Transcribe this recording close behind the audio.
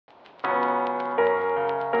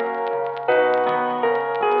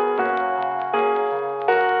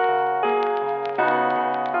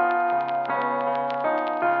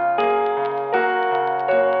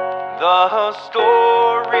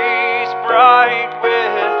stories bright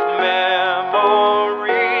with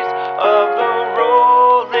memories of the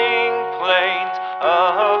rolling plains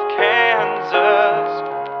of Kansas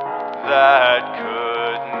that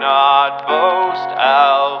could not boast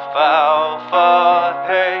alfalfa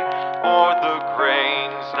hay or the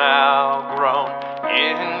grains now grown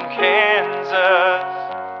in Kansas.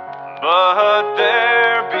 But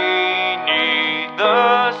there beneath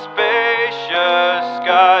the spacious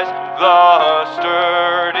skies, the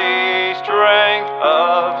sturdy strength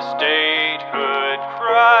of statehood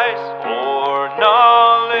cries for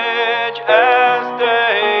knowledge as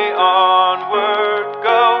they onward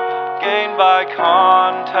go, gained by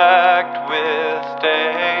contact with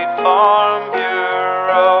State Farm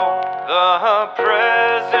Bureau. The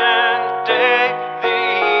present day,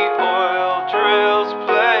 the oil drills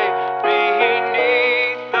play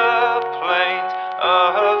beneath the plains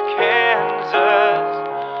of Kansas,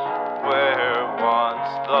 where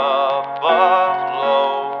once the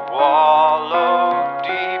buffalo wallowed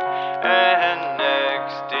deep, and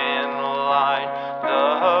next in line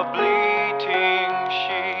the bleating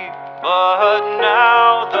sheep. But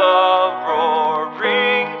now the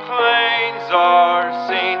roaring plains are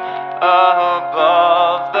seen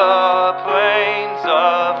above the plains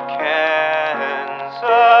of Kansas.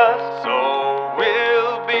 So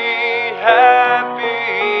we'll be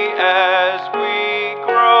happy as we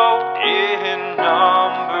grow in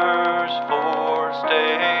numbers for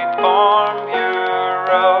State Farm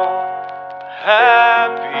Bureau.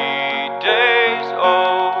 Happy days,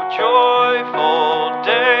 oh joyful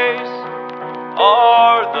days,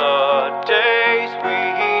 are the days we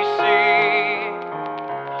see.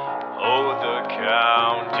 Oh, the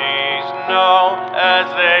counties know as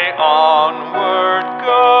they onward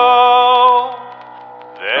go,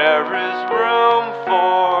 there is room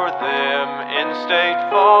for them in State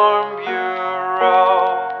Farm Bureau.